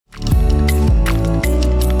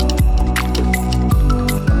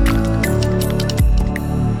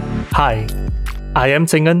Hi, I am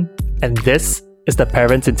Tingan, and this is the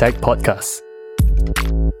Parents in Tech podcast.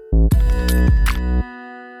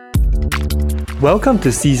 Welcome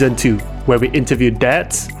to Season 2, where we interview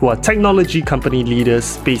dads who are technology company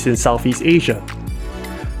leaders based in Southeast Asia.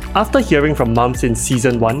 After hearing from moms in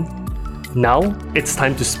Season 1, now it's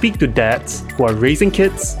time to speak to dads who are raising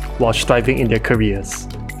kids while striving in their careers.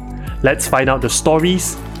 Let's find out the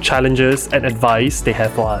stories, challenges, and advice they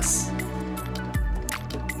have for us.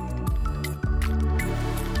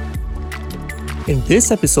 In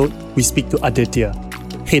this episode, we speak to Aditya,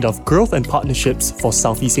 Head of Growth and Partnerships for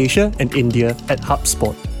Southeast Asia and India at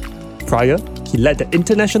HubSpot. Prior, he led the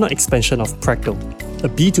international expansion of Practo, a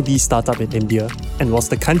B2B startup in India, and was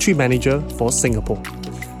the country manager for Singapore.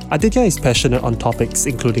 Aditya is passionate on topics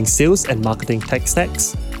including sales and marketing tech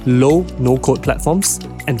stacks, low, no-code platforms,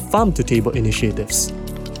 and farm-to-table initiatives.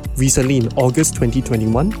 Recently, in August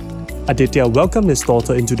 2021, Aditya welcomed his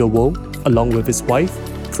daughter into the world along with his wife,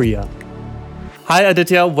 Priya. Hi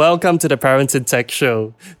Aditya, welcome to the Parents in Tech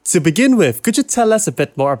show. To begin with, could you tell us a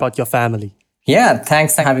bit more about your family? Yeah,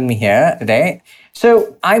 thanks for having me here today.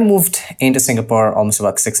 So I moved into Singapore almost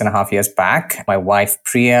about 6.5 years back. My wife,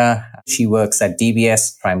 Priya, she works at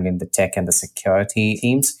DBS, primarily in the tech and the security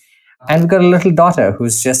teams. And we've got a little daughter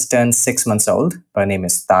who's just turned 6 months old. Her name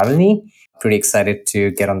is Tarini. Pretty excited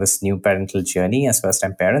to get on this new parental journey as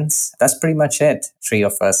first-time parents. That's pretty much it. 3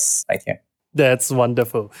 of us right here. That's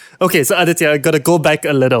wonderful. Okay, so Aditya, I gotta go back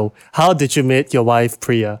a little. How did you meet your wife,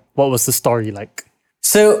 Priya? What was the story like?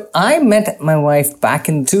 So I met my wife back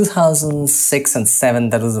in 2006 and 7.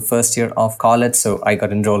 That was the first year of college. So I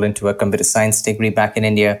got enrolled into a computer science degree back in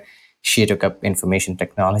India. She took up information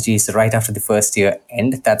technology. So right after the first year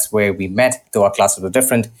end, that's where we met, though our classes were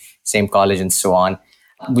different, same college and so on.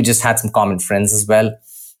 We just had some common friends as well.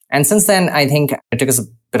 And since then, I think it took us a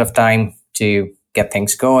bit of time to get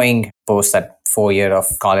things going. Post that 4 year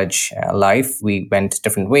of college life, we went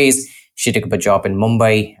different ways. She took up a job in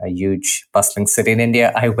Mumbai, a huge bustling city in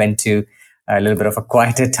India. I went to a little bit of a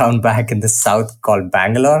quieter town back in the south called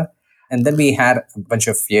Bangalore. And then we had a bunch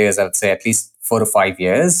of years, I would say at least 4 to 5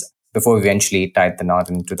 years before we eventually tied the knot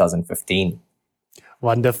in 2015.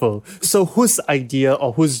 Wonderful. So whose idea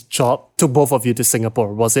or whose job took both of you to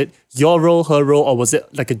Singapore? Was it your role, her role, or was it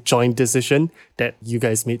like a joint decision that you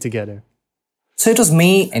guys made together? So it was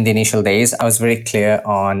me in the initial days. I was very clear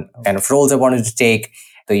on kind of roles I wanted to take.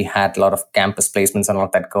 We had a lot of campus placements and all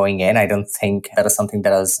of that going in. I don't think that was something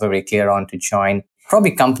that I was very clear on to join. Probably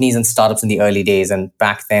companies and startups in the early days. And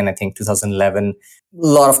back then, I think 2011, a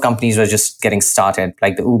lot of companies were just getting started,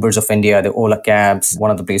 like the Ubers of India, the Ola cabs, one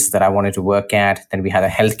of the places that I wanted to work at. Then we had a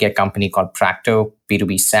healthcare company called Practo,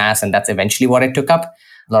 B2B SaaS, and that's eventually what I took up.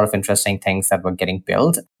 A lot of interesting things that were getting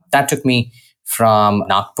built. That took me from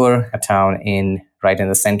Nagpur, a town right in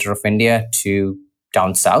the center of India, to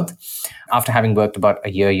down south. After having worked about a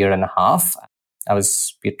year and a half,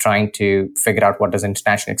 we're trying to figure out what does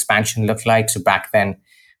international expansion look like. So back then,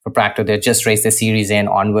 for Practo, they just raised their Series A and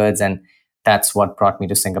onwards, and that's what brought me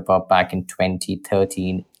to Singapore back in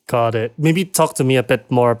 2013. Got it. Maybe talk to me a bit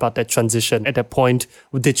more about that transition. At that point,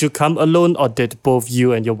 did you come alone or did both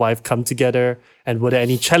you and your wife come together? And were there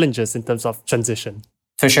any challenges in terms of transition?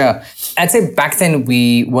 For sure. I'd say back then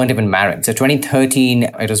we weren't even married. So 2013,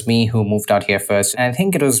 it was me who moved out here first. And I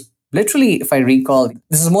think it was literally, if I recall,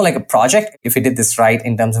 this is more like a project. If we did this right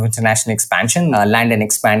in terms of international expansion, land and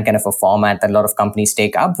expand kind of a format that a lot of companies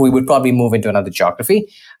take up, we would probably move into another geography.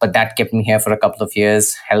 But that kept me here for a couple of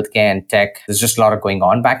years. Healthcare and tech, there's just a lot of going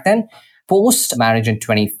on back then. Post marriage in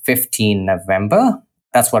 2015, November,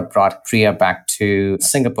 that's what brought Priya back to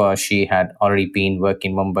Singapore. She had already been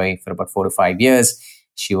working in Mumbai for about 4 to 5 years.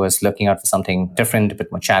 She was looking out for something different, a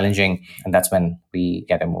bit more challenging. And that's when we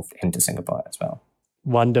got moved into Singapore as well.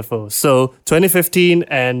 Wonderful. So 2015,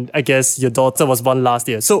 and I guess your daughter was born last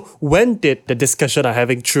year. So when did the discussion of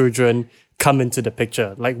having children come into the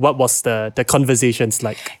picture? Like what was the conversations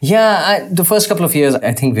like? Yeah, the first couple of years,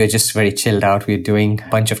 I think we were just very chilled out. We were doing a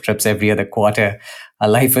bunch of trips every other quarter. Our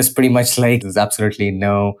life was pretty much like there's absolutely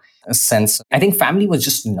no sense. I think family was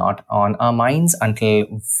just not on our minds until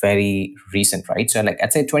very recent, right? So like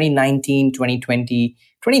I'd say 2019, 2020,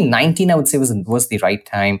 2019, I would say was the right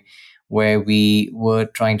time where we were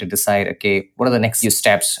trying to decide, okay, what are the next few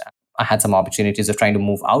steps? I had some opportunities of trying to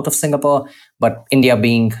move out of Singapore, but India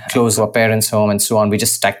being close to our parents' home and so on, we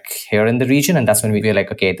just stuck here in the region. And that's when we were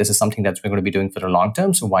like, okay, this is something that we're going to be doing for the long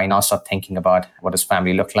term. So why not start thinking about what does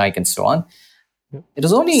family look like and so on? It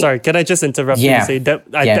was only... Sorry, can I just interrupt you and say that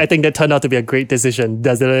I think that turned out to be a great decision,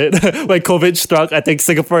 doesn't it? When COVID struck, I think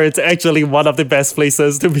Singapore is actually one of the best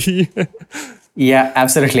places to be. Yeah,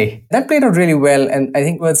 absolutely. That played out really well. And I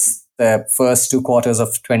think what's The first 2 quarters of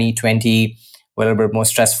 2020 were a little bit more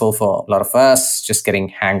stressful for a lot of us, just getting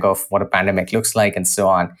hang of what a pandemic looks like and so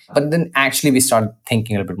on. But then actually we started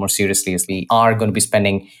thinking a little bit more seriously as we are going to be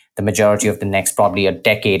spending the majority of the next probably a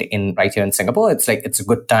decade in right here in Singapore. It's like, it's a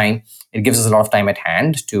good time. It gives us a lot of time at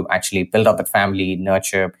hand to actually build up that family,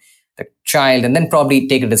 nurture the child, and then probably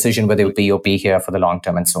take a decision whether it will be here for the long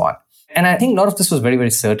term and so on. And I think a lot of this was very, very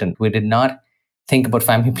certain. We did not think about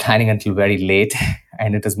family planning until very late,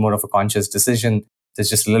 and it is more of a conscious decision. There's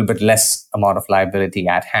just a little bit less amount of liability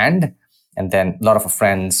at hand. And then a lot of our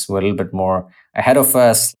friends were a little bit more ahead of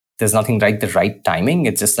us. There's nothing like the right timing.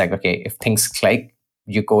 It's just like, okay, if things click,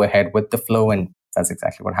 you go ahead with the flow. And that's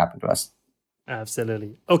exactly what happened to us.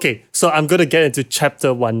 Absolutely. Okay, so I'm going to get into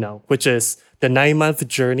chapter 1 now, which is the 9-month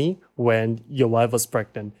journey when your wife was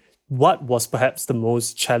pregnant. What was perhaps the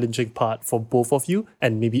most challenging part for both of you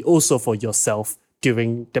and maybe also for yourself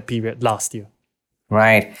during the period last year?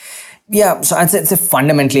 Right. Yeah. So I'd say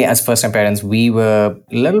fundamentally, as first-time parents, we were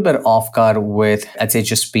a little bit off guard with, I'd say,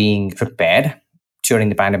 just being prepared during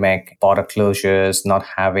the pandemic, border closures, not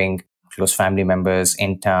having close family members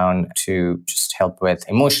in town to just help with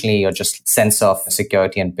emotionally or just sense of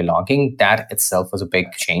security and belonging. That itself was a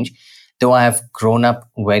big change. Though I have grown up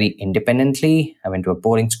very independently, I went to a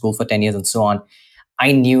boarding school for 10 years and so on.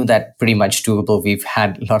 I knew that pretty much doable. We've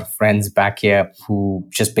had a lot of friends back here who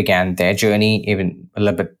just began their journey even a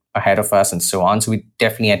little bit ahead of us and so on. So we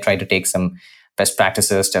definitely had tried to take some best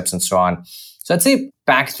practices, steps and so on. So I'd say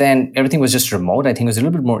back then, everything was just remote. I think it was a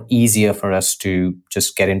little bit more easier for us to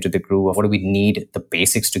just get into the groove of what do we need, the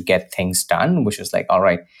basics to get things done, which is like, all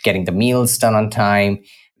right, getting the meals done on time.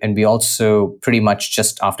 And we also pretty much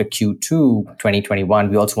just after Q2 2021,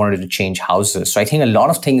 we also wanted to change houses. So I think a lot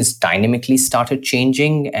of things dynamically started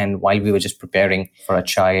changing. And while we were just preparing for a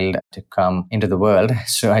child to come into the world,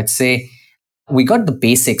 so I'd say we got the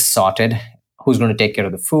basics sorted. Who's going to take care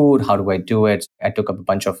of the food? How do I do it? I took up a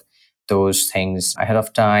bunch of those things ahead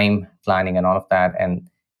of time, planning and all of that. And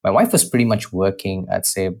my wife was pretty much working, I'd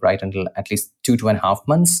say, right until at least 2.5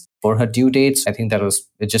 months for her due dates. I think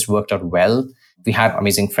it just worked out well. We had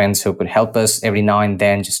amazing friends who could help us every now and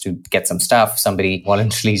then just to get some stuff. Somebody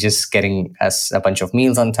voluntarily just getting us a bunch of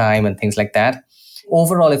meals on time and things like that.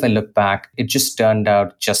 Overall, if I look back, it just turned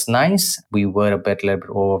out just nice. We were a little bit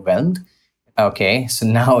overwhelmed. Okay, so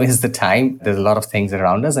now is the time. There's a lot of things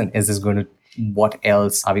around us. And what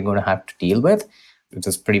else are we going to have to deal with? Which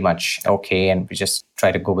is pretty much okay. And we just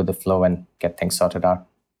try to go with the flow and get things sorted out.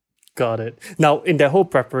 Got it. Now, in that whole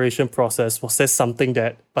preparation process, was there something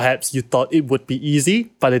that perhaps you thought it would be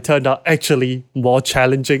easy, but it turned out actually more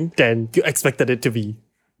challenging than you expected it to be?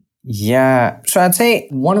 Yeah. So I'd say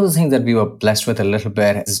one of the things that we were blessed with a little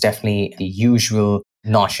bit is definitely the usual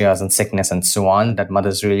nausea and sickness and so on that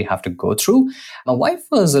mothers really have to go through. My wife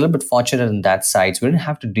was a little bit fortunate in that side. So we didn't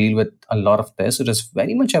have to deal with a lot of this. It was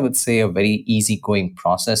very much, I would say, a very easygoing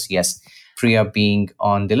process. Yes. Priya being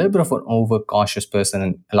on the little bit of an overcautious person,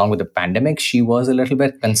 and along with the pandemic, she was a little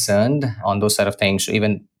bit concerned on those sort of things. So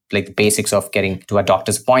even like the basics of getting to a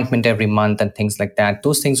doctor's appointment every month and things like that,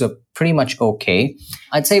 those things were pretty much okay.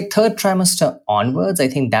 I'd say third trimester onwards, I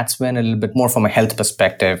think that's when a little bit more from a health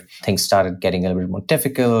perspective, things started getting a little bit more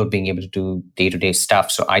difficult, being able to do day-to-day stuff.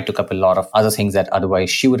 So I took up a lot of other things that otherwise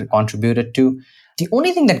she would have contributed to. The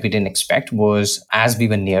only thing that we didn't expect was as we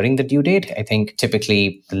were nearing the due date, I think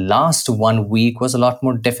typically the last 1 week was a lot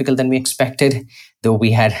more difficult than we expected. Though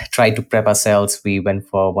we had tried to prep ourselves, we went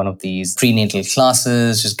for one of these prenatal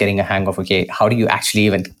classes, just getting a hang of, okay, how do you actually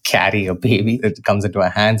even carry a baby that comes into our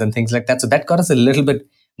hands and things like that. So that got us a little bit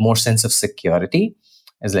more sense of security.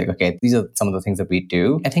 It's like, okay, these are some of the things that we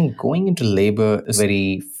do. I think going into labor is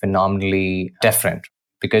very phenomenally different,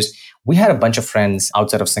 because we had a bunch of friends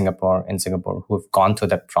outside of Singapore, in Singapore, who have gone through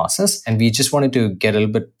that process. And we just wanted to get a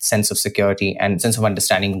little bit sense of security and sense of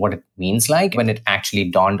understanding what it means like. When it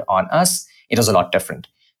actually dawned on us, it was a lot different.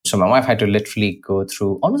 So my wife had to literally go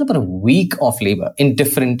through almost about a week of labor in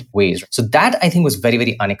different ways. So that I think was very,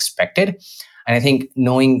 very unexpected. And I think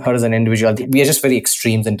knowing her as an individual, we are just very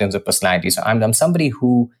extremes in terms of personality. So I'm somebody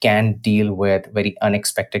who can deal with very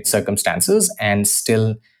unexpected circumstances and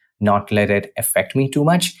still not let it affect me too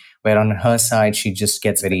much. Where on her side, she just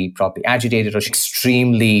gets very probably agitated or she's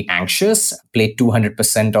extremely anxious. Played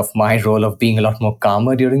 200% of my role of being a lot more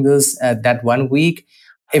calmer during that 1 week.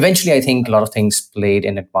 Eventually, I think a lot of things played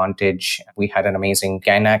an advantage. We had an amazing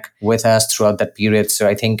gynac with us throughout that period. So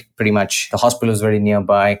I think pretty much the hospital is very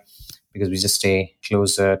nearby because we just stay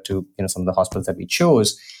closer to some of the hospitals that we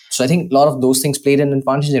chose. So I think a lot of those things played an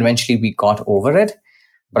advantage. And eventually, we got over it.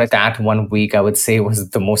 But that 1 week, I would say,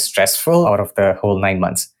 was the most stressful out of the whole 9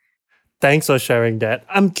 months. Thanks for sharing that.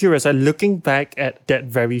 I'm curious, looking back at that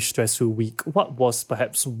very stressful week, what was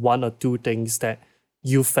perhaps one or two things that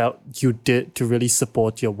you felt you did to really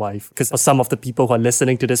support your wife? Because for some of the people who are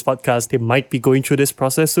listening to this podcast, they might be going through this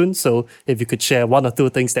process soon. So if you could share one or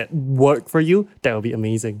two things that worked for you, that would be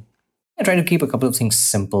amazing. I try to keep a couple of things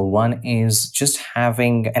simple. One is just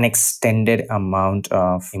having an extended amount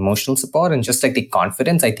of emotional support and just like the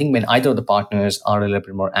confidence. I think when either of the partners are a little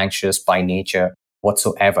bit more anxious by nature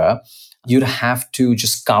whatsoever, you'd have to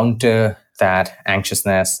just counter that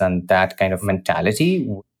anxiousness and that kind of mentality.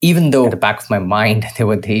 Even though at the back of my mind, there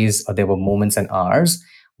were days or there were moments and hours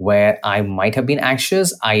where I might have been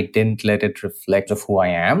anxious, I didn't let it reflect of who I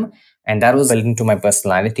am. And that was built into my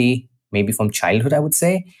personality, maybe from childhood, I would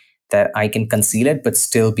say, that I can conceal it, but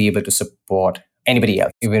still be able to support anybody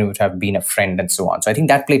else, even if it have been a friend and so on. So I think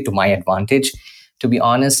that played to my advantage, to be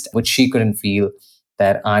honest, which she couldn't feel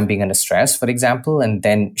that I'm being under stress, for example, and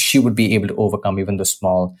then she would be able to overcome even the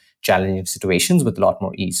small challenging situations with a lot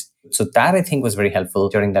more ease. So that I think was very helpful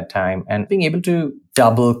during that time, and being able to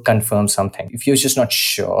double confirm something. If you're just not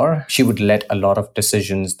sure, she would let a lot of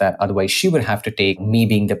decisions that otherwise she would have to take, me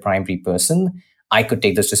being the primary person. I could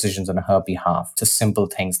take those decisions on her behalf. Just simple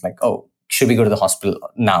things like, oh, should we go to the hospital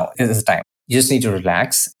now? Is the time? You just need to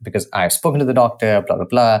relax because I've spoken to the doctor, blah, blah,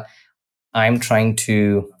 blah. I'm trying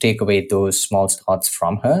to take away those small thoughts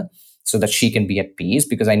from her so that she can be at peace,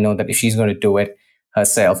 because I know that if she's going to do it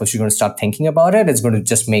herself, if she's going to start thinking about it, it's going to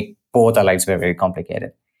just make both our lives very, very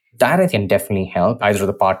complicated. That I think can definitely help. Either of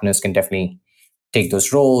the partners can definitely take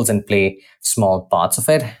those roles and play small parts of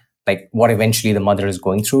it. Like what eventually the mother is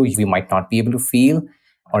going through, we might not be able to feel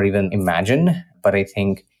or even imagine. But I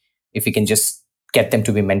think if we can just get them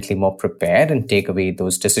to be mentally more prepared and take away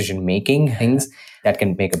those decision-making things, that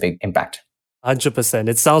can make a big impact. 100%.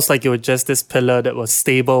 It sounds like you were just this pillar that was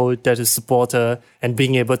stable, that is support her, and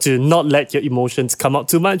being able to not let your emotions come out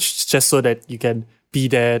too much, just so that you can be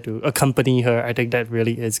there to accompany her. I think that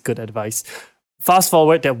really is good advice. Fast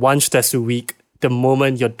forward that one stressful week, the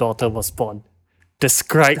moment your daughter was born.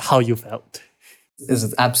 Describe how you felt. This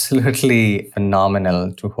is absolutely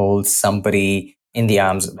phenomenal to hold somebody in the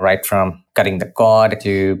arms, right from cutting the cord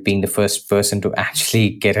to being the first person to actually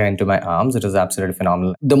get her into my arms. It was absolutely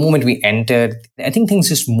phenomenal. The moment we entered, I think things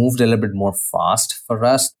just moved a little bit more fast for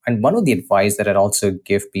us. And one of the advice that I'd also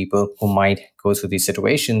give people who might go through these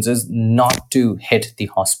situations is not to hit the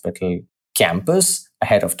hospital campus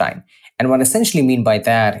ahead of time. And what I essentially mean by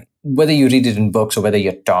that, whether you read it in books or whether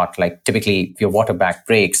you're taught, like typically if your water bag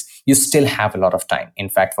breaks, you still have a lot of time. In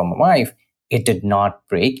fact, for my wife, it did not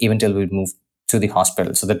break even till we moved to the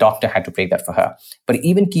hospital. So the doctor had to break that for her. But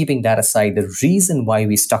even keeping that aside, the reason why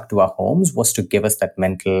we stuck to our homes was to give us that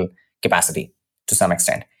mental capacity to some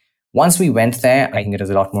extent. Once we went there, I think it was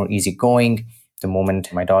a lot more easygoing. The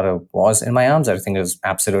moment my daughter was in my arms, I think it was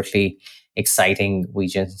absolutely exciting. We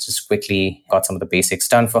just quickly got some of the basics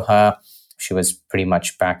done for her. She was pretty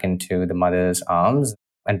much back into the mother's arms.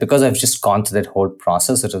 And because I've just gone through that whole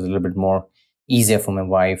process, it was a little bit more easier for my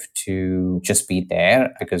wife to just be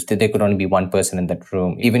there, because there could only be one person in that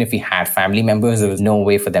room. Even if we had family members, there was no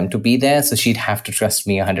way for them to be there. So she'd have to trust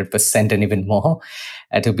me 100% and even more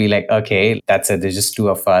to be like, okay, that's it. There's just two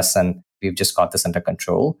of us and we've just got this under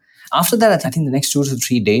control. After that, I think the next 2 to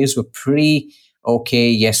 3 days were pretty okay.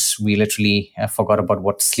 Yes, we literally forgot about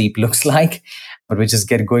what sleep looks like, but we just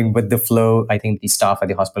get going with the flow. I think the staff at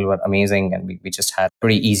the hospital were amazing and we just had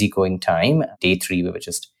pretty easygoing time. Day 3, we were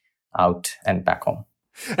just out and back home.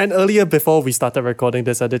 And earlier, before we started recording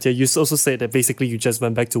this, Aditya, you also said that basically you just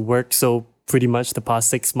went back to work. So pretty much the past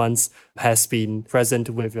 6 months has been present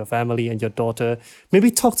with your family and your daughter. Maybe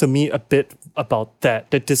talk to me a bit about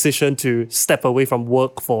that, the decision to step away from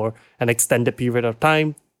work for an extended period of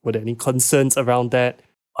time. Were there any concerns around that?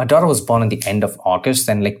 Our daughter was born at the end of August,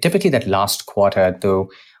 and like typically that last quarter, though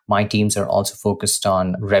my teams are also focused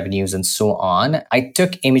on revenues and so on, I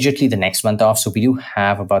took immediately the next month off. So we do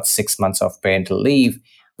have about 6 months of parental leave.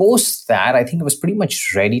 Post that, I think I was pretty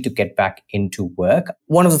much ready to get back into work.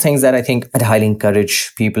 One of the things that I think I'd highly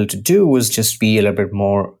encourage people to do was just be a little bit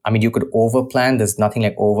more, I mean, you could overplan. There's nothing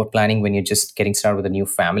like overplanning when you're just getting started with a new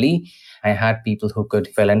family. I had people who could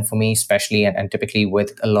fill in for me, especially and typically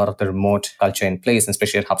with a lot of the remote culture in place, and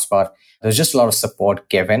especially at HubSpot. There's just a lot of support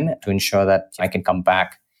given to ensure that I can come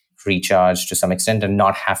back, recharge to some extent, and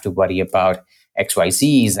not have to worry about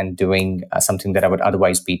XYZs and doing something that I would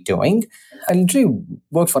otherwise be doing. I literally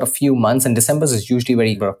worked for a few months, and December is usually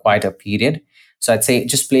very quieter period. So I'd say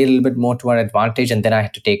just play a little bit more to our advantage. And then I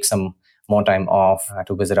had to take some more time off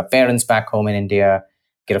to visit our parents back home in India,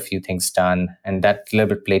 get a few things done. And that little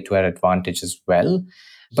bit played to our advantage as well.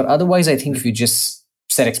 But otherwise, I think if you just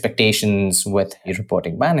set expectations with your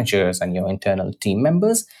reporting managers and your internal team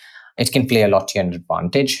members, it can play a lot to your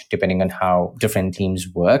advantage depending on how different teams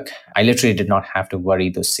work. I literally did not have to worry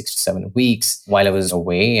those 6 to 7 weeks while I was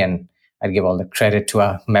away. And I'd give all the credit to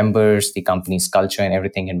our members, the company's culture, and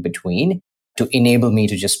everything in between to enable me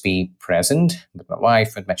to just be present with my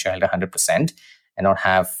wife, with my child 100%, and not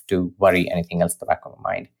have to worry anything else at the back of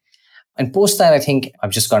my mind. And post that, I think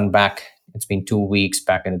I've just gone back. It's been 2 weeks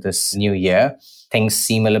back into this new year. Things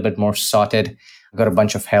seem a little bit more sorted. I got a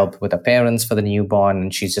bunch of help with her parents for the newborn,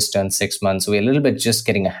 and she's just turned 6 months. So we're a little bit just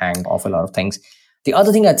getting a hang of a lot of things. The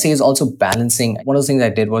other thing I'd say is also balancing. One of the things I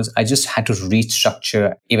did was I just had to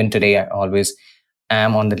restructure. Even today, I always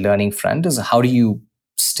am on the learning front is how do you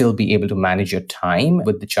still be able to manage your time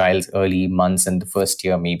with the child's early months and the first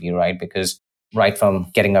year maybe, right? Because right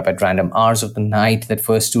from getting up at random hours of the night, that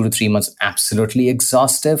first 2 to 3 months, absolutely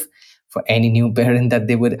exhaustive for any new parent that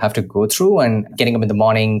they would have to go through. And getting up in the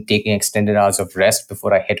morning, taking extended hours of rest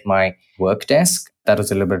before I hit my work desk, that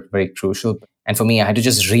was a little bit very crucial. And for me, I had to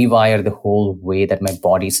just rewire the whole way that my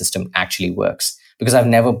body system actually works. Because I've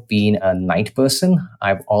never been a night person.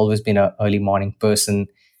 I've always been an early morning person.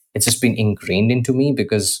 It's just been ingrained into me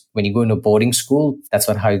because when you go into boarding school, that's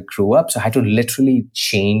how I grew up. So I had to literally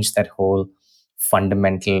change that whole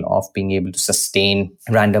fundamental of being able to sustain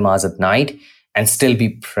random hours at night and still be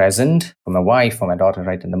present for my wife, for my daughter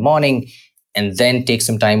right in the morning, and then take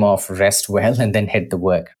some time off, rest well, and then hit the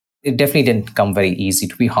work. It definitely didn't come very easy.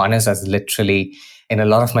 To be honest, as literally in a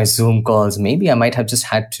lot of my Zoom calls, maybe I might have just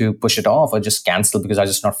had to push it off or just cancel because I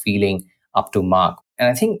was just not feeling up to mark. And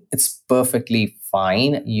I think it's perfectly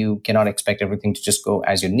fine. You cannot expect everything to just go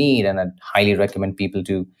as you need. And I'd highly recommend people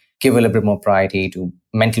to give a little bit more priority to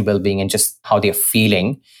mental well-being and just how they're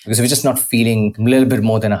feeling. Because if you're just not feeling a little bit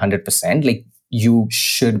more than 100%, like you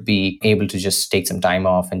should be able to just take some time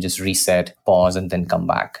off and just reset, pause, and then come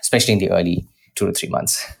back, especially in the early 2 to 3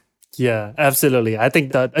 months. Yeah, absolutely. I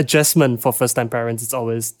think that adjustment for first-time parents is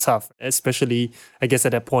always tough, especially, I guess,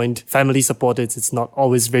 at that point, family support it's not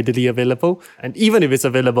always readily available. And even if it's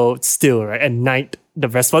available, still, right, at night, the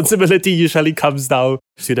responsibility usually comes down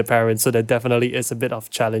to the parents. So there definitely is a bit of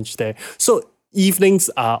challenge there. So evenings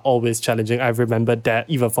are always challenging. I remember that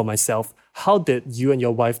even for myself. How did you and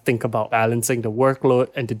your wife think about balancing the workload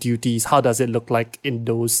and the duties? How does it look like in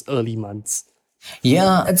those early months?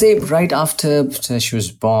 Yeah, I'd say right after she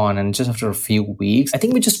was born and just after a few weeks, I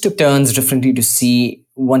think we just took turns differently to see,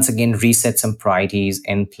 once again, reset some priorities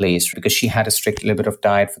in place because she had a strict little bit of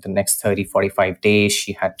diet for the next 30, 45 days.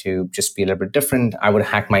 She had to just be a little bit different. I would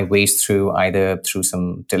hack my ways through either through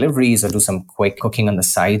some deliveries or do some quick cooking on the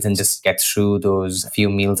sides and just get through those few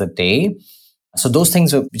meals a day. So those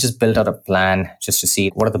things, we just built out a plan just to see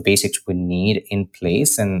what are the basics we need in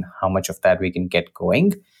place and how much of that we can get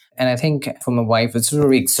going. And I think for my wife, it's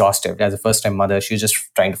very exhaustive. As a first-time mother, she's just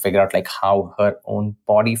trying to figure out like how her own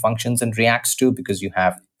body functions and reacts to, because you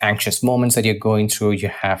have anxious moments that you're going through. You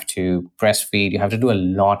have to breastfeed. You have to do a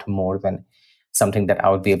lot more than something that I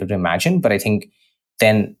would be able to imagine. But I think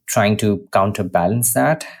then trying to counterbalance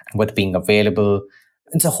that with being available,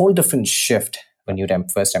 it's a whole different shift when you're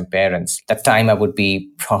first-time parents. That time I would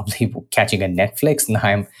be probably catching a Netflix. Now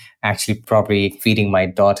I'm actually probably feeding my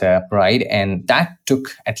daughter, right? And that took,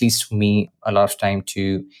 at least for me, a lot of time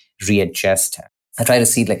to readjust. I try to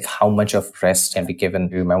see like how much of rest can be given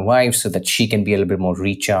to my wife so that she can be a little bit more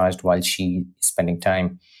recharged while she is spending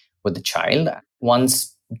time with the child.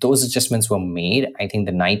 Once those adjustments were made, I think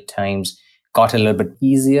the night times got a little bit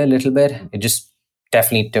easier, a little bit. It just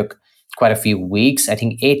definitely took quite a few weeks. I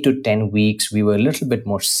think 8 to 10 weeks, we were a little bit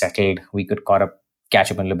more settled. We could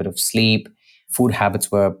catch up on a little bit of sleep. Food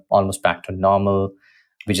habits were almost back to normal.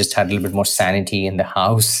 We just had a little bit more sanity in the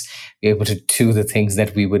house. We were able to do the things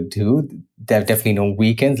that we would do. There are definitely no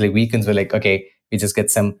weekends. Like weekends were like, okay, we just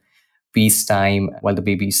get some peace time while the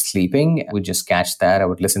baby's sleeping. We'd just catch that. I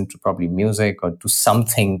would listen to probably music or do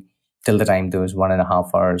something till the time those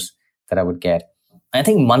 1.5 hours that I would get. I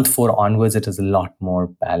think month 4 onwards, it is a lot more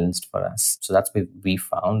balanced for us. So that's what we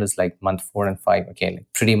found is like month 4 and 5, okay, like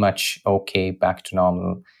pretty much okay, back to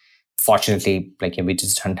normal. Fortunately, like we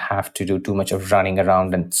just don't have to do too much of running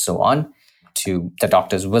around and so on to the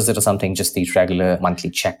doctor's visit or something, just these regular monthly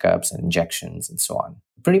checkups and injections and so on.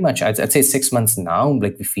 Pretty much, I'd say 6 months now,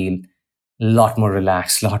 like we feel a lot more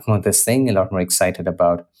relaxed, a lot more this thing, a lot more excited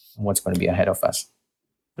about what's going to be ahead of us.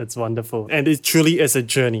 That's wonderful. And it truly is a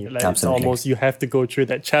journey. Like it's Absolutely. almost you have to go through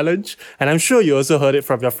that challenge. And I'm sure you also heard it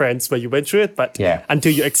from your friends when you went through it, but Yeah.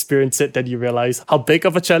 until you experience it, then you realize how big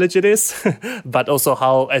of a challenge it is, but also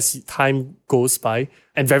how as time goes by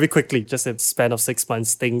and very quickly, just in the span of 6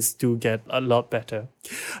 months, things do get a lot better.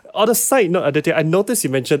 On a side note, Aditya, I noticed you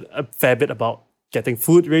mentioned a fair bit about getting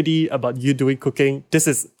food ready, about you doing cooking. This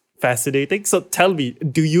is fascinating. So tell me,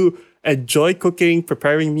 do you enjoy cooking,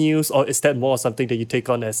 preparing meals, or is that more something that you take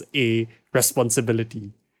on as a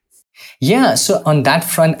responsibility? Yeah, so on that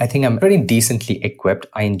front, I think I'm pretty decently equipped.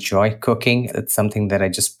 I enjoy cooking. It's something that I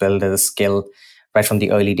just built as a skill right from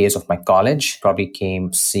the early days of my college. Probably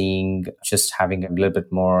came seeing just having a little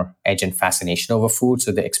bit more edge and fascination over food.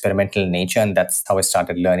 So the experimental nature, and that's how I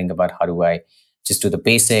started learning about how do I just do the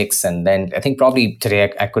basics. And then I think probably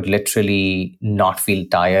today I could literally not feel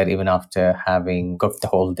tired even after having cooked the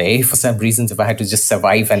whole day. For some reasons, if I had to just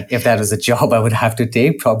survive and if that was a job I would have to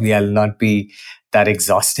take, probably I'll not be that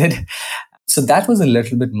exhausted. So that was a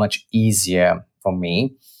little bit much easier for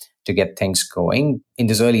me to get things going in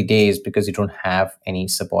these early days because you don't have any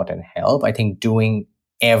support and help. I think doing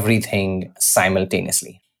everything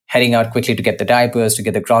simultaneously, heading out quickly to get the diapers, to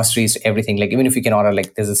get the groceries, to everything. Like even if you can order,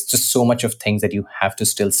 like there's just so much of things that you have to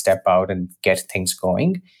still step out and get things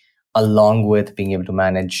going, along with being able to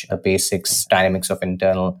manage the basics, dynamics of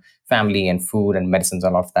internal family and food and medicines,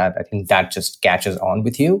 all of that. I think that just catches on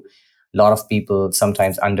with you. A lot of people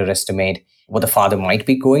sometimes underestimate what the father might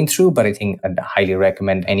be going through, but I think I'd highly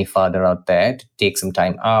recommend any father out there to take some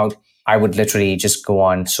time out. I would literally just go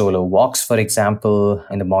on solo walks, for example,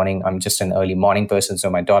 in the morning. I'm just an early morning person, so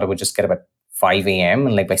my daughter would just get up at 5 a.m.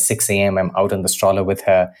 and like by 6 a.m. I'm out on the stroller with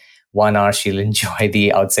her. 1 hour she'll enjoy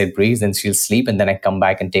the outside breeze, and she'll sleep, and then I come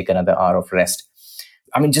back and take another hour of rest.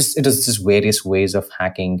 I mean, just it is just various ways of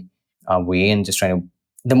hacking our way and just trying to.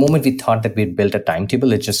 The moment we thought that we'd built a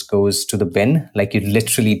timetable, it just goes to the bin. Like you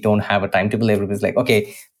literally don't have a timetable. Everybody's like,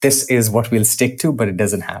 okay, this is what we'll stick to, but it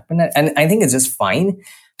doesn't happen. And I think it's just fine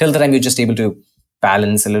till the time you're just able to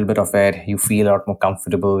balance a little bit of it. You feel a lot more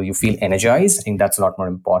comfortable. You feel energized. I think that's a lot more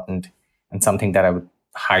important and something that I would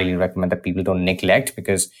highly recommend that people don't neglect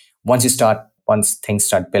because once things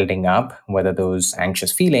start building up, whether those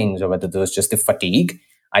anxious feelings or whether those just the fatigue,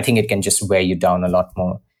 I think it can just wear you down a lot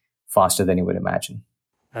more faster than you would imagine.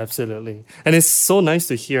 Absolutely. And it's so nice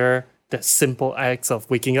to hear the simple acts of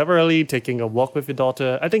waking up early, taking a walk with your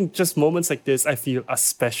daughter. I think just moments like this, I feel are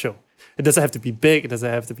special. It doesn't have to be big, it doesn't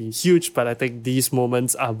have to be huge, but I think these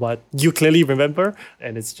moments are what you clearly remember,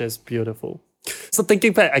 and it's just beautiful. So,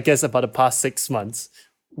 thinking back, I guess, about the past 6 months,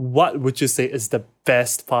 what would you say is the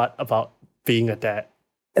best part about being a dad?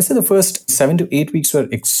 I'd say the first 7 to 8 weeks were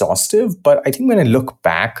exhaustive, but I think when I look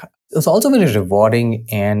back, it was also very rewarding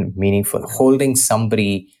and meaningful. Holding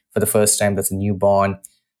somebody for the first time that's a newborn,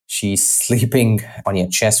 she's sleeping on your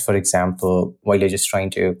chest, for example, while you're just trying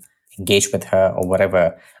to engage with her or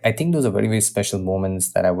whatever. I think those are very, very special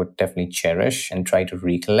moments that I would definitely cherish and try to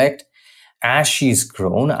recollect. As she's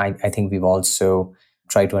grown, I think we've also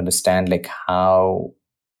tried to understand like how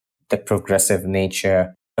the progressive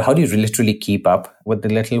nature, how do you literally keep up with the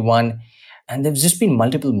little one? And there's just been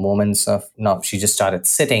multiple moments of, no, she just started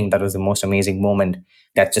sitting. That was the most amazing moment.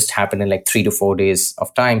 That just happened in like 3 to 4 days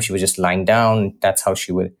of time. She was just lying down. That's how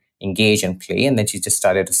she would engage and play. And then she just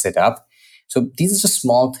started to sit up. So these are just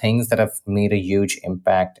small things that have made a huge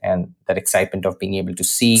impact, and that excitement of being able to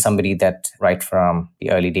see somebody that right from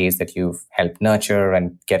the early days that you've helped nurture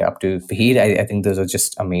and get up to speed. I think those are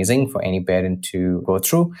just amazing for any parent to go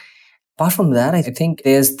through. Apart from that, I think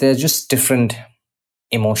there's just different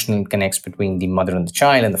emotional connects between the mother and the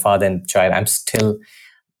child and the father and the child. I'm still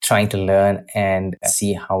trying to learn and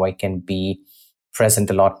see how I can be present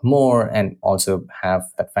a lot more and also have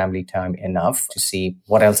that family time enough to see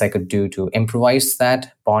what else I could do to improvise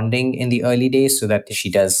that bonding in the early days so that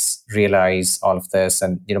she does realize all of this.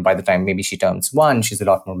 And, by the time maybe she turns 1, she's a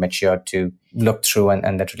lot more mature to look through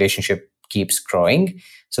and that relationship keeps growing.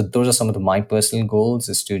 So those are some of my personal goals,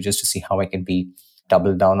 is to just to see how I can be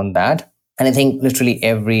double down on that. And I think literally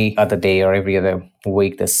every other day or every other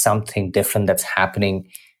week, there's something different that's happening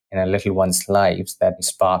in a little one's lives that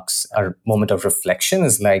sparks a moment of reflection.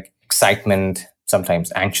 Is like excitement,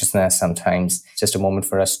 sometimes anxiousness, sometimes just a moment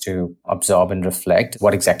for us to absorb and reflect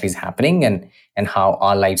what exactly is happening and how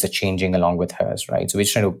our lives are changing along with hers, right? So we're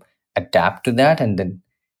trying to adapt to that and then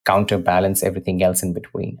counterbalance everything else in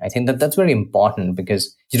between. I think that that's very important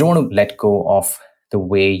because you don't want to let go of the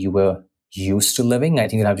way you were used to living. I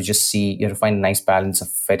think you have to find a nice balance of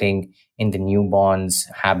fitting in the newborn's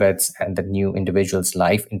habits and the new individual's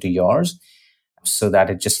life into yours so that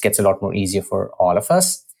it just gets a lot more easier for all of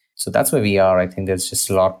us. So that's where we are. I think there's just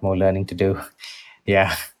a lot more learning to do.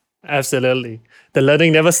 Yeah. Absolutely. The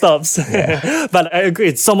learning never stops. Yeah. But I agree,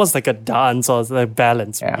 it's almost like a dance or like a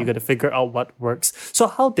balance. Yeah. You got to figure out what works. So,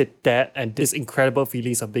 how did that and this incredible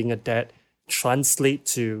feelings of being a dad translate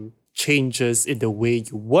to changes in the way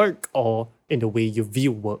you work or in the way you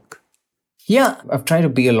view work? Yeah, I've tried to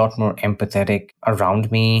be a lot more empathetic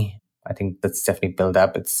around me. I think that's definitely built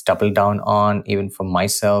up. It's doubled down on, even for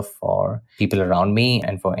myself, for people around me,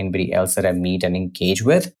 and for anybody else that I meet and engage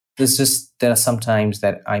with. There are some times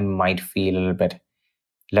that I might feel a little bit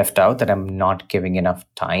left out, that I'm not giving enough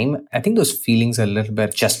time. I think those feelings are a little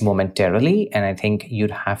bit just momentarily. And I think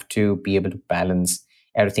you'd have to be able to balance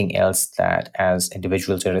everything else that as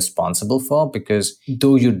individuals are responsible for, because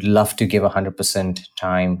though you'd love to give 100%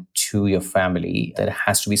 time to your family, there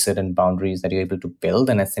has to be certain boundaries that you're able to build.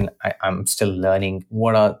 And I think I'm still learning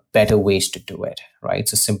what are better ways to do it, right?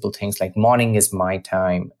 So simple things like morning is my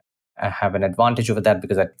time. I have an advantage over that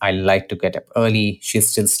because I like to get up early. She's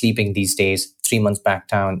still sleeping these days. 3 months back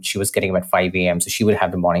down, she was getting up at 5 a.m. So she would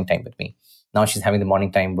have the morning time with me. Now she's having the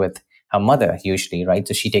morning time with her mother usually, right?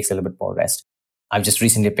 So she takes a little bit more rest. I've just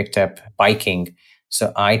recently picked up biking.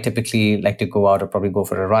 So I typically like to go out or probably go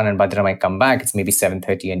for a run. And by the time I come back, it's maybe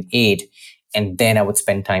 7:30 and 8. And then I would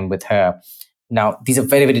spend time with her. Now, these are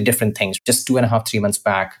very, very different things. Just 2.5, 3 months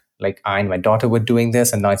back, like I and my daughter were doing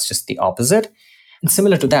this, and now it's just the opposite. And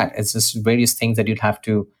similar to that, it's just various things that you'd have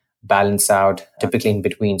to balance out typically in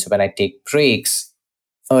between. So when I take breaks,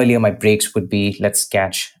 earlier my breaks would be, let's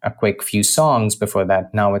catch a quick few songs before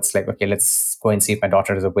that. Now it's like, okay, let's go and see if my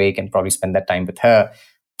daughter is awake and probably spend that time with her.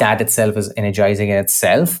 That itself is energizing in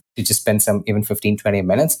itself to just spend some even 15, 20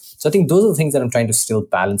 minutes. So I think those are the things that I'm trying to still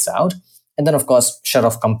balance out. And then, of course, shut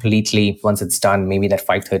off completely once it's done, maybe that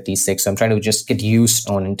 5:36. So I'm trying to just get used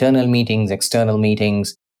on internal meetings, external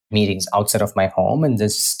meetings outside of my home, and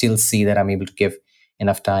just still see that I'm able to give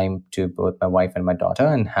enough time to both my wife and my daughter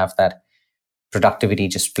and have that productivity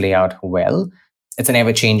just play out well. It's an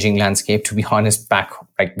ever-changing landscape, to be honest.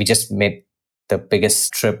 Like we just made the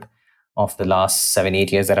biggest trip of the last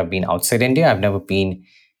 7-8 years that I've been outside India. I've never been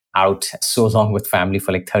out so long with family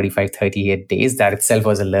for like 35, 38 days. That itself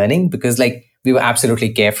was a learning, because like we were absolutely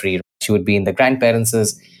carefree. She would be in the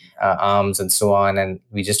grandparents' arms and so on, and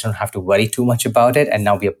we just don't have to worry too much about it. And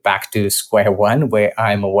now we are back to square one, where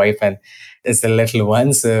I'm a wife and it's the little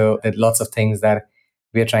one. So there are lots of things that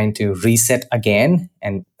we are trying to reset again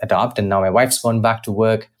and adopt. And now my wife's gone back to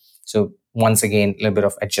work. So once again, a little bit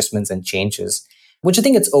of adjustments and changes, which I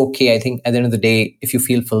think it's okay. I think at the end of the day, if you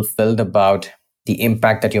feel fulfilled about the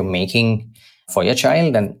impact that you're making for your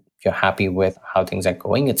child and you're happy with how things are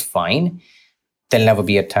going, it's fine. There'll never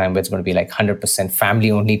be a time where it's going to be like 100%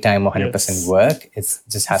 family only time or 100% work. It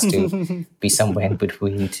just has to be somewhere in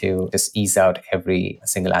between to just ease out every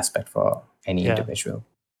single aspect for any individual.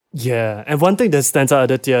 Yeah, and one thing that stands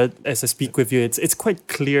out, Aditya, as I speak with you, it's quite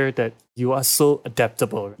clear that you are so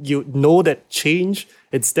adaptable. You know that change,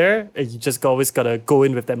 it's there, and you just always gotta go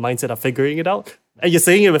in with that mindset of figuring it out. And you're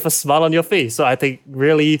saying it with a smile on your face. So I think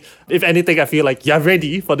really, if anything, I feel like you're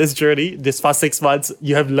ready for this journey. This past 6 months,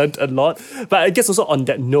 you have learned a lot. But I guess also on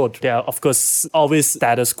that note, there are, of course, always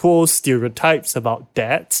status quo stereotypes about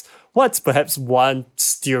dads. What's perhaps one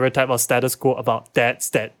stereotype or status quo about dads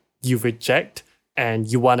that you reject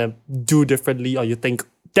and you want to do differently, or you think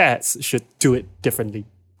dads should do it differently?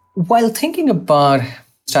 While thinking about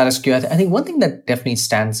status quo, I think one thing that definitely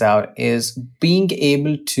stands out is being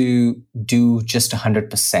able to do just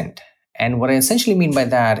 100%. And what I essentially mean by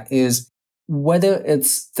that is whether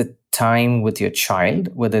it's the time with your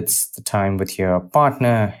child, whether it's the time with your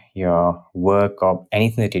partner, your work, or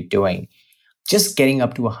anything that you're doing, just getting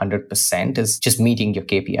up to 100% is just meeting your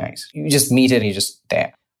KPIs. You just meet it and you're just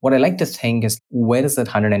there. What I like to think is, where is that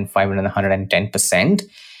 105 and 110%?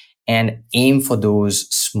 And aim for those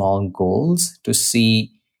small goals to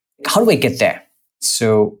see, how do I get there?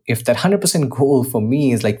 So if that 100% goal for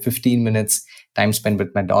me is like 15 minutes time spent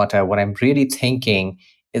with my daughter, what I'm really thinking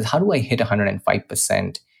is, how do I hit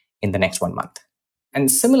 105% in the next 1 month? And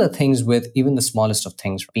similar things with even the smallest of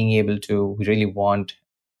things, being able to, we really want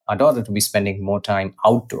our daughter to be spending more time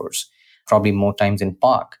outdoors, probably more times in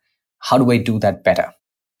park. How do I do that better?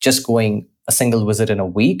 Just going a single visit in a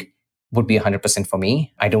week would be 100% for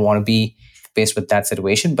me. I don't want to be faced with that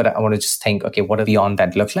situation, but I want to just think, okay, what beyond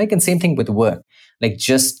that look like? And same thing with work, like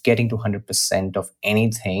just getting to 100% of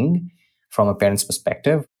anything from a parent's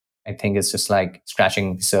perspective, I think it's just like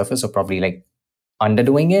scratching the surface or probably like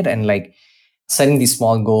underdoing it, and like setting these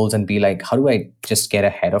small goals and be like, how do I just get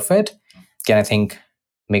ahead of it? Can I think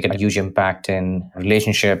make a huge impact in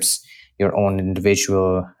relationships, your own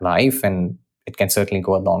individual life, and it can certainly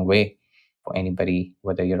go a long way for anybody,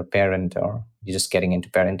 whether you're a parent or you're just getting into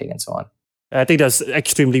parenting and so on. I think that's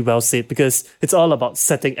extremely well said because it's all about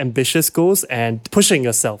setting ambitious goals and pushing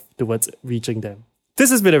yourself towards reaching them. This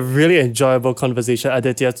has been a really enjoyable conversation,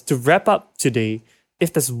 Aditya. To wrap up today,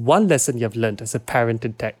 if there's one lesson you've learned as a parent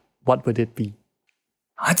in tech, what would it be?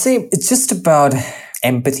 I'd say it's just about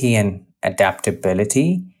empathy and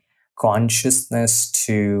adaptability, consciousness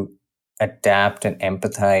to adapt and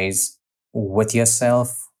empathize with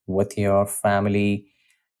yourself, with your family.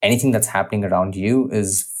 Anything that's happening around you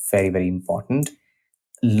is very, very important.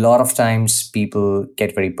 A lot of times people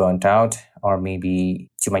get very burnt out, or maybe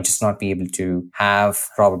you might just not be able to have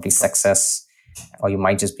probably success, or you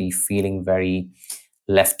might just be feeling very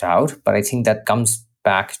left out. But I think that comes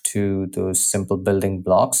back to those simple building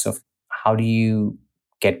blocks of how do you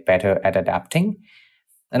get better at adapting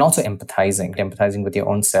and also empathizing with your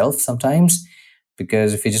own self sometimes.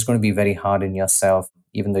 Because if you're just going to be very hard on yourself,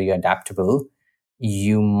 even though you're adaptable,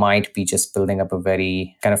 you might be just building up a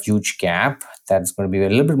very kind of huge gap that's going to be a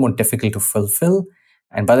little bit more difficult to fulfill.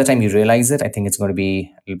 And by the time you realize it, I think it's going to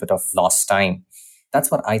be a little bit of lost time.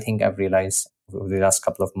 That's what I think I've realized over the last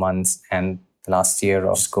couple of months and the last year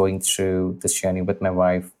of going through this journey with my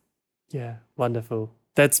wife. Yeah, wonderful.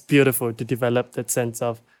 That's beautiful to develop that sense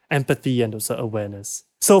of empathy and also awareness.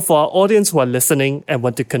 So for our audience who are listening and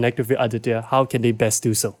want to connect with you, Aditya, how can they best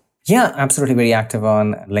do so? Yeah, absolutely. Very active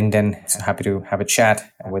on LinkedIn. So happy to have a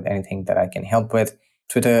chat with anything that I can help with.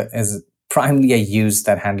 Twitter is primarily I use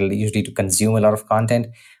that handle usually to consume a lot of content,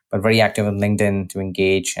 but very active on LinkedIn to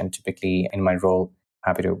engage. And typically in my role,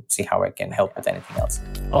 happy to see how I can help with anything else.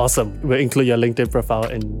 Awesome. We'll include your LinkedIn profile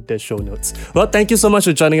in the show notes. Well, thank you so much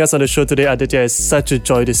for joining us on the show today, Aditya. It's such a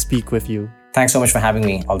joy to speak with you. Thanks so much for having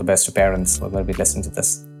me. All the best to parents who are going to be listening to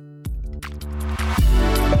this.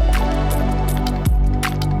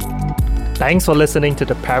 Thanks for listening to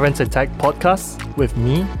the Parents in Tech podcast with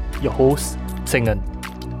me, your host, Tsingan.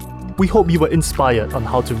 We hope you were inspired on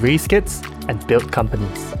how to raise kids and build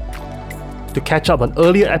companies. To catch up on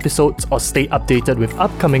earlier episodes or stay updated with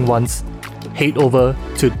upcoming ones, head over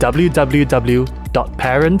to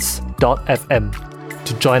www.parents.fm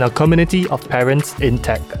to join our community of parents in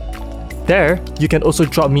tech. There, you can also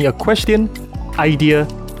drop me a question, idea,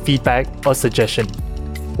 feedback, or suggestion.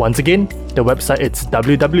 Once again, the website is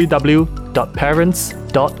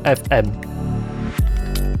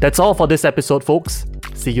www.parents.fm. That's all for this episode, folks.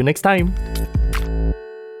 See you next time.